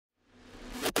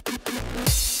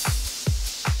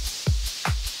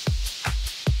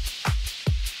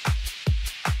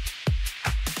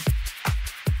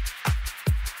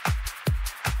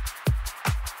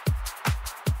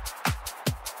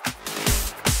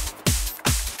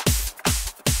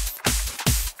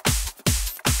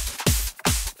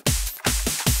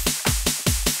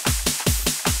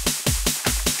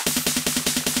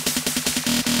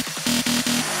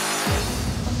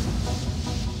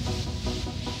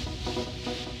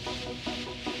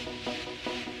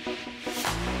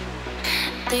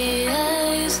The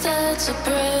ice starts to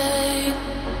break,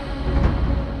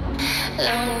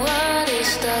 and water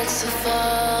starts to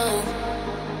fall,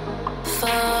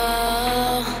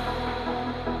 fall.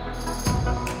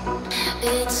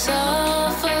 It's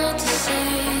awful to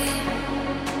see,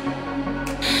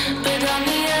 but on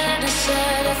the other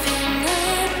side I feel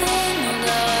nothing at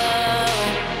all.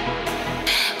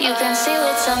 You can see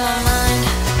what's on my mind,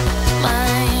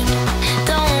 mind.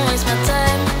 Don't waste my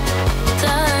time,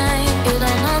 time. You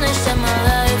don't understand my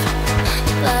life,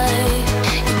 life.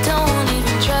 You don't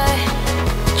even try,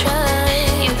 try.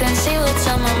 You can see what's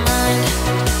on my mind,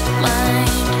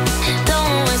 mind.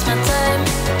 Don't waste my time,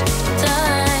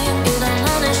 time. You don't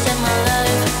understand my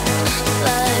life,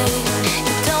 life.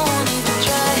 You don't even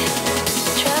try,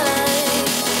 try.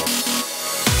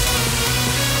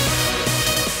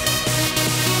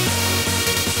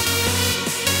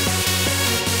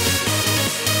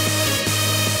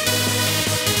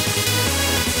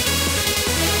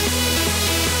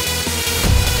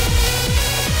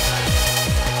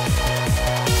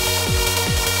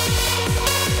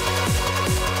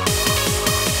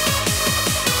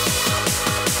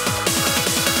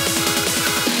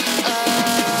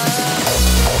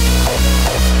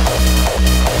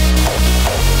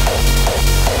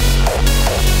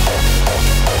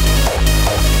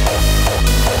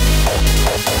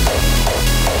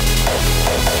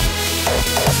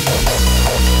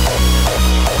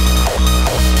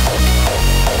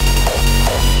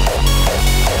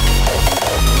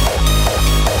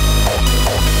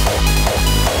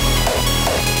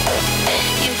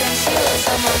 You can see what's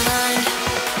on my mind,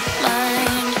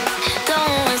 mind.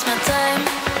 Don't waste my time,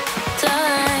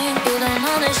 time. You don't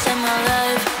understand my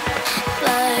life,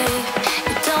 life.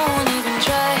 You don't even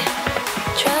try,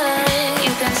 try.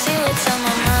 You can see what's on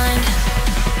my mind,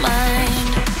 mind.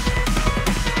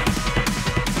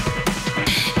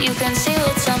 You can see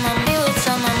what's